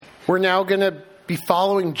We're now going to be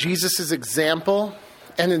following Jesus' example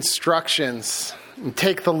and instructions and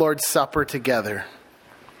take the Lord's Supper together.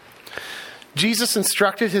 Jesus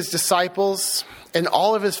instructed his disciples and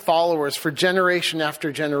all of his followers for generation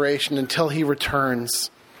after generation until he returns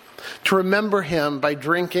to remember him by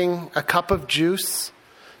drinking a cup of juice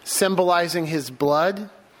symbolizing his blood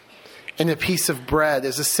and a piece of bread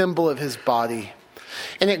as a symbol of his body.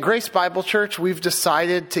 And at Grace Bible Church, we've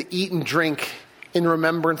decided to eat and drink in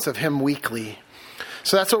remembrance of him weekly.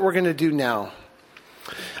 So that's what we're going to do now.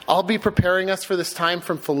 I'll be preparing us for this time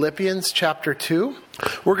from Philippians chapter 2.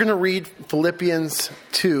 We're going to read Philippians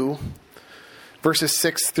 2, verses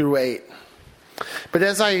 6 through 8. But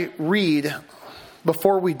as I read,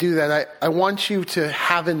 before we do that, I want you to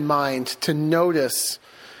have in mind, to notice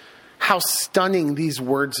how stunning these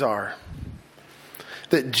words are.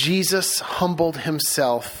 That Jesus humbled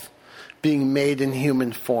himself, being made in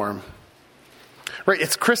human form. Right,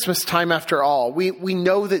 it's Christmas time after all. We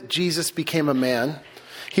know that Jesus became a man.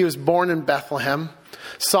 He was born in Bethlehem.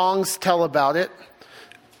 Songs tell about it.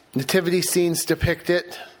 Nativity scenes depict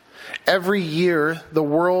it. Every year, the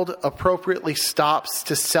world appropriately stops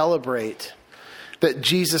to celebrate that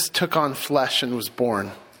Jesus took on flesh and was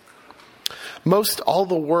born. Most all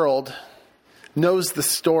the world knows the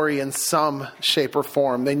story in some shape or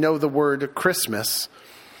form. They know the word Christmas,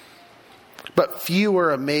 but few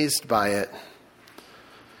are amazed by it.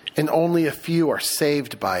 And only a few are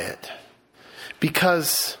saved by it.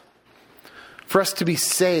 Because for us to be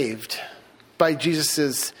saved by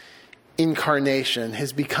Jesus' incarnation,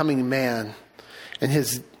 his becoming man, and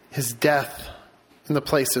his death in the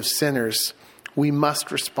place of sinners, we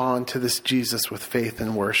must respond to this Jesus with faith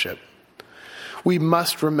and worship. We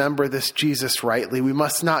must remember this Jesus rightly. We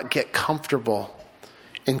must not get comfortable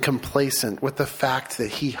and complacent with the fact that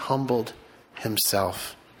he humbled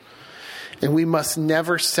himself. And we must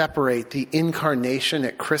never separate the incarnation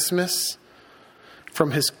at Christmas from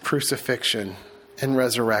his crucifixion and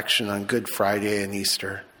resurrection on Good Friday and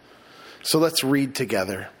Easter. So let's read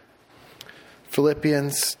together.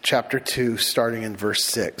 Philippians chapter 2, starting in verse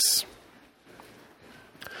 6.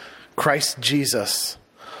 Christ Jesus,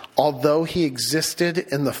 although he existed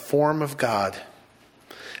in the form of God,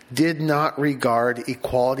 did not regard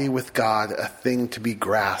equality with God a thing to be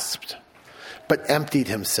grasped, but emptied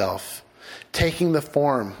himself, taking the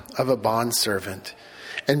form of a bondservant,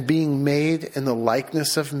 and being made in the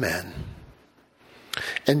likeness of men.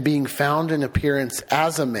 And being found in appearance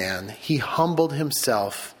as a man, he humbled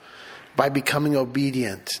himself by becoming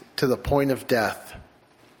obedient to the point of death,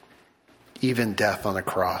 even death on a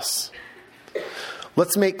cross.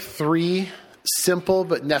 Let's make 3 simple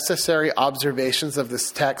but necessary observations of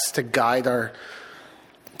this text to guide our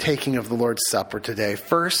taking of the Lord's Supper today.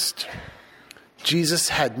 First, Jesus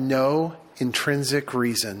had no intrinsic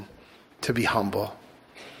reason to be humble.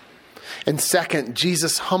 And second,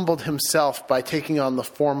 Jesus humbled himself by taking on the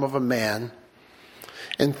form of a man.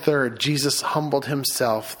 And third, Jesus humbled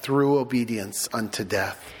himself through obedience unto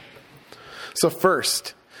death. So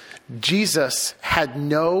first, Jesus had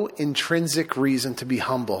no intrinsic reason to be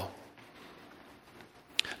humble.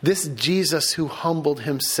 This Jesus who humbled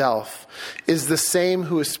himself is the same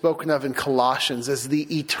who is spoken of in Colossians as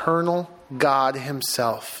the eternal God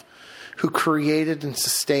himself, who created and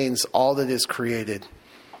sustains all that is created.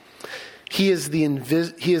 He is the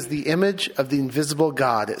image of the invisible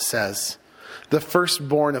God, it says, the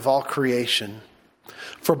firstborn of all creation.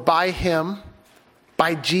 For by him,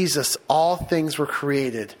 by Jesus, all things were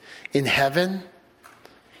created in heaven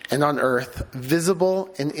and on earth,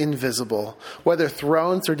 visible and invisible. Whether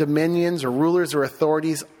thrones or dominions or rulers or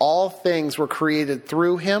authorities, all things were created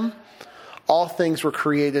through him. All things were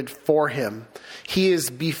created for him. He is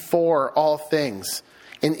before all things,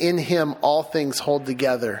 and in him all things hold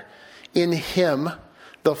together. In him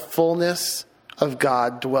the fullness of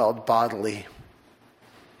God dwelled bodily.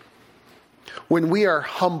 When we are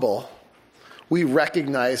humble, we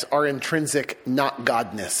recognize our intrinsic not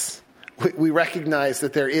godness. We recognize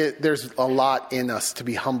that there's a lot in us to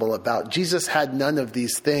be humble about. Jesus had none of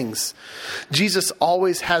these things. Jesus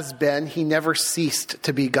always has been. He never ceased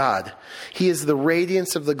to be God. He is the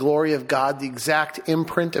radiance of the glory of God, the exact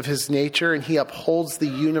imprint of his nature, and he upholds the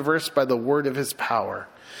universe by the word of his power.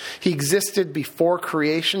 He existed before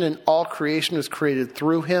creation, and all creation was created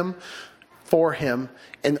through him, for him,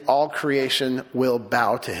 and all creation will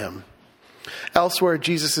bow to him. Elsewhere,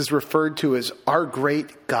 Jesus is referred to as our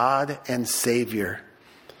great God and Savior,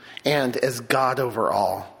 and as God over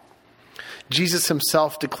all. Jesus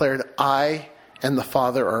himself declared, I and the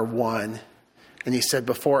Father are one. And he said,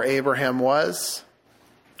 before Abraham was,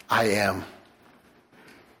 I am.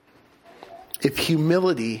 If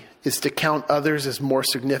humility is to count others as more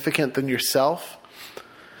significant than yourself,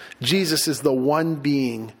 Jesus is the one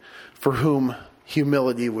being for whom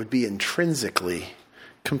humility would be intrinsically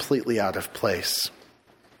completely out of place.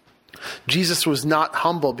 Jesus was not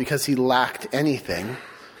humble because he lacked anything.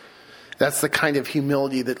 That's the kind of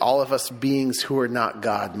humility that all of us beings who are not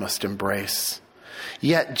God must embrace.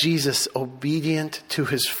 Yet Jesus, obedient to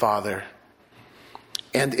his Father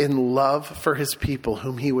and in love for his people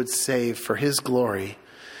whom he would save for his glory,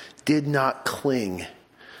 did not cling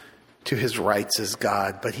to his rights as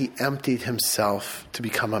God, but he emptied himself to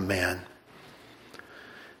become a man.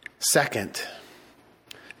 Second,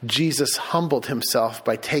 Jesus humbled himself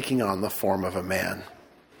by taking on the form of a man.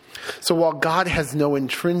 So while God has no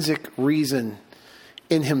intrinsic reason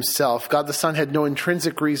in himself, God the Son had no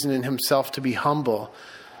intrinsic reason in himself to be humble.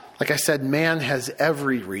 Like I said, man has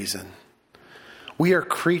every reason. We are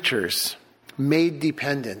creatures made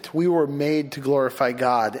dependent. We were made to glorify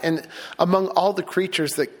God. And among all the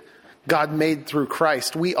creatures that God made through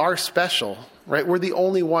Christ, we are special, right? We're the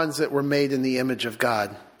only ones that were made in the image of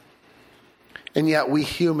God. And yet we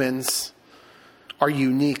humans are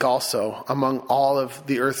unique also among all of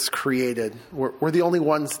the earth's created. We're the only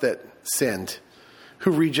ones that sinned,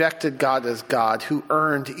 who rejected God as God, who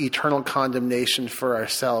earned eternal condemnation for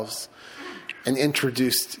ourselves and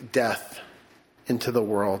introduced death into the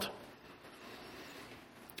world.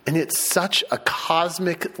 And it's such a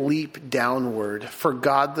cosmic leap downward for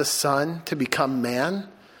God the Son to become man.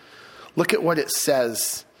 Look at what it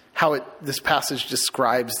says, how this passage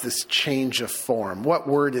describes this change of form. What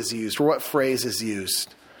word is used, or what phrase is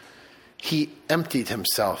used? He emptied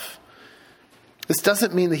himself. This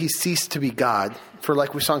doesn't mean that he ceased to be God. For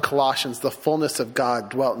like we saw in Colossians, the fullness of God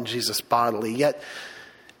dwelt in Jesus bodily. Yet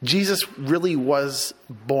Jesus really was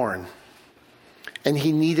born. And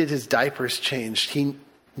he needed his diapers changed. He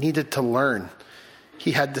needed to learn.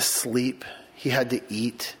 He had to sleep. He had to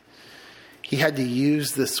eat. He had to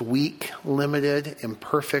use this weak, limited,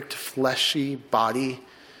 imperfect, fleshy body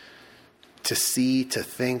to see, to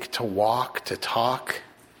think, to walk, to talk.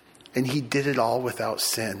 And he did it all without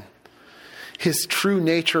sin. His true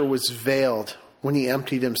nature was veiled when he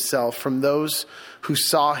emptied himself from those who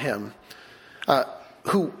saw him,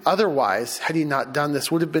 who otherwise, had he not done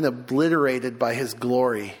this, would have been obliterated by his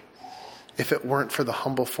glory if it weren't for the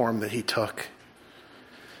humble form that he took.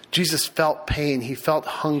 Jesus felt pain, he felt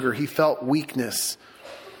hunger, he felt weakness.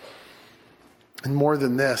 And more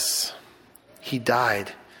than this, he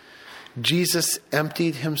died. Jesus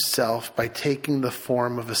emptied himself by taking the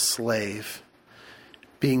form of a slave,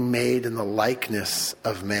 being made in the likeness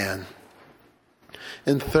of man.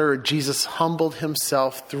 And third, Jesus humbled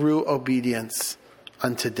himself through obedience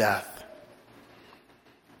unto death.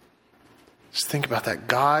 Just think about that.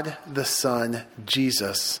 God the Son,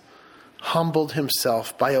 Jesus, humbled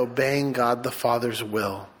himself by obeying God the Father's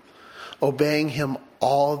will, obeying him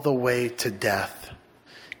all the way to death,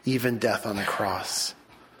 even death on a cross.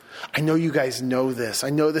 I know you guys know this.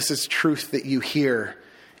 I know this is truth that you hear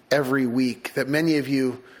every week, that many of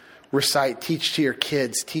you recite, teach to your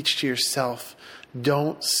kids, teach to yourself.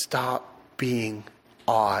 Don't stop being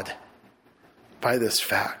awed by this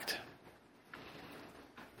fact.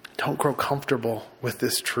 Don't grow comfortable with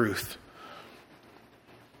this truth.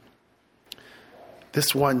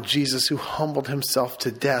 This one, Jesus, who humbled himself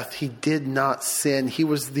to death, he did not sin. He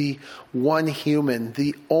was the one human,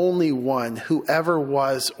 the only one who ever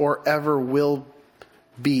was or ever will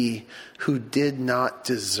be, who did not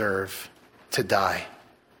deserve to die.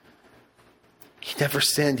 He never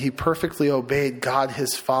sinned. He perfectly obeyed God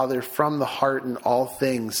his Father from the heart in all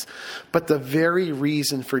things. But the very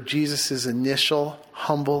reason for Jesus' initial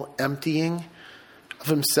humble emptying of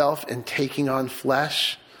himself and taking on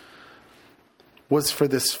flesh was for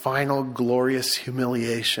this final glorious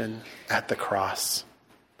humiliation at the cross,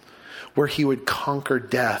 where he would conquer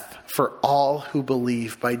death for all who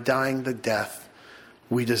believe by dying the death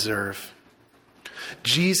we deserve.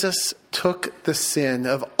 Jesus took the sin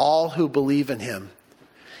of all who believe in him,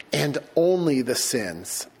 and only the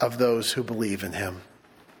sins of those who believe in him,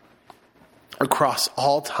 across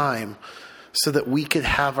all time, so that we could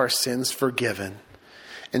have our sins forgiven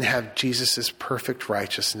and have Jesus' perfect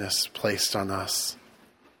righteousness placed on us.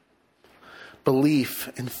 Belief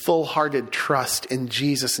and full-hearted trust in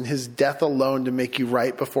Jesus and his death alone to make you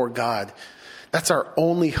right before God, that's our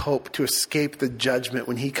only hope to escape the judgment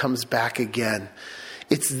when he comes back again.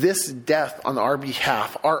 It's this death on our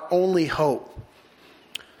behalf, our only hope,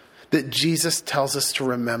 that Jesus tells us to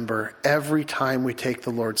remember every time we take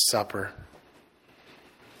the Lord's Supper.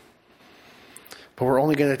 But we're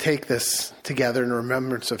only going to take this together in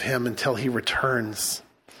remembrance of him until he returns.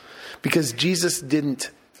 Because Jesus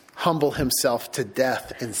didn't humble himself to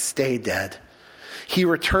death and stay dead. He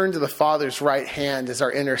returned to the Father's right hand as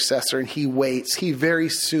our intercessor, and he waits. He very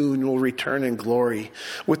soon will return in glory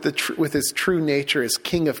with his true nature as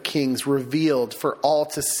King of Kings revealed for all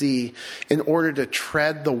to see in order to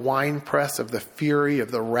tread the winepress of the fury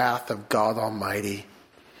of the wrath of God Almighty.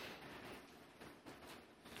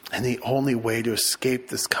 And the only way to escape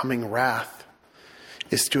this coming wrath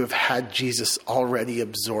is to have had Jesus already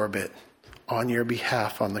absorb it on your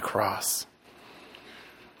behalf on the cross.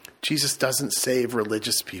 Jesus doesn't save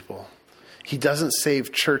religious people. He doesn't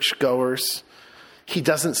save churchgoers. He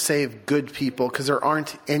doesn't save good people because there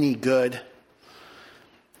aren't any good.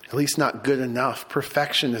 At least not good enough.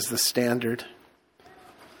 Perfection is the standard.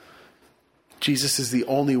 Jesus is the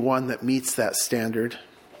only one that meets that standard.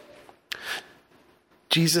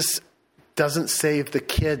 Jesus doesn't save the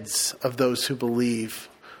kids of those who believe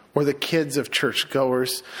or the kids of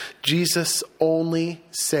churchgoers. Jesus only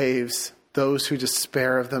saves those who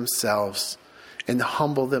despair of themselves and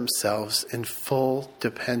humble themselves in full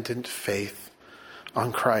dependent faith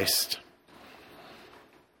on Christ.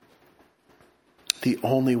 The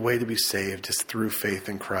only way to be saved is through faith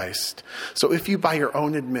in Christ. So if you, by your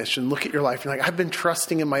own admission, look at your life and you're like, I've been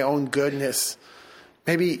trusting in my own goodness.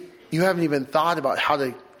 Maybe you haven't even thought about how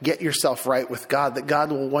to get yourself right with God, that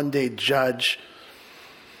God will one day judge.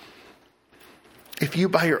 If you,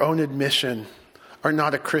 by your own admission, are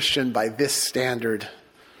not a Christian by this standard,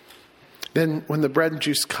 then when the bread and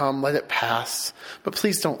juice come, let it pass. But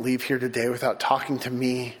please don't leave here today without talking to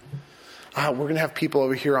me. We're going to have people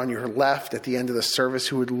over here on your left at the end of the service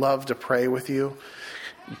who would love to pray with you.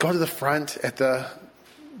 Go to the front at the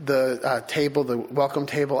table, the welcome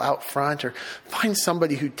table out front, or find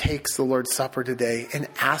somebody who takes the Lord's Supper today and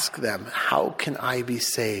ask them, how can I be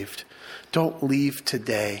saved? Don't leave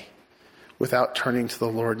today without turning to the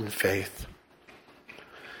Lord in faith.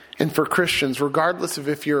 And for Christians, regardless of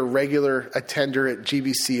if you're a regular attender at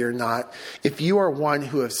GBC or not, if you are one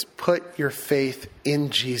who has put your faith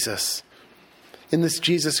in Jesus, in this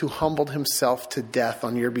Jesus who humbled himself to death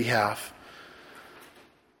on your behalf,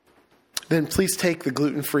 then please take the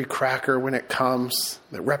gluten-free cracker when it comes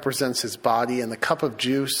that represents his body, and the cup of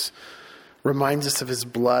juice reminds us of his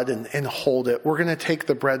blood, and hold it. We're going to take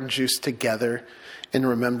the bread and juice together in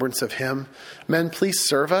remembrance of him. Men, please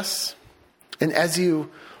serve us. And as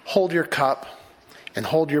you hold your cup and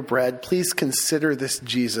hold your bread, please consider this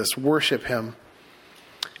Jesus. Worship him.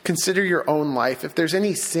 Consider your own life. If there's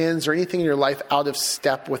any sins or anything in your life out of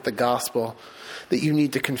step with the gospel that you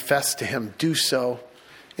need to confess to him, do so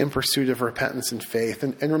in pursuit of repentance and faith.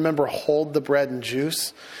 And remember, hold the bread and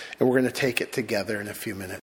juice, and we're going to take it together in a few minutes.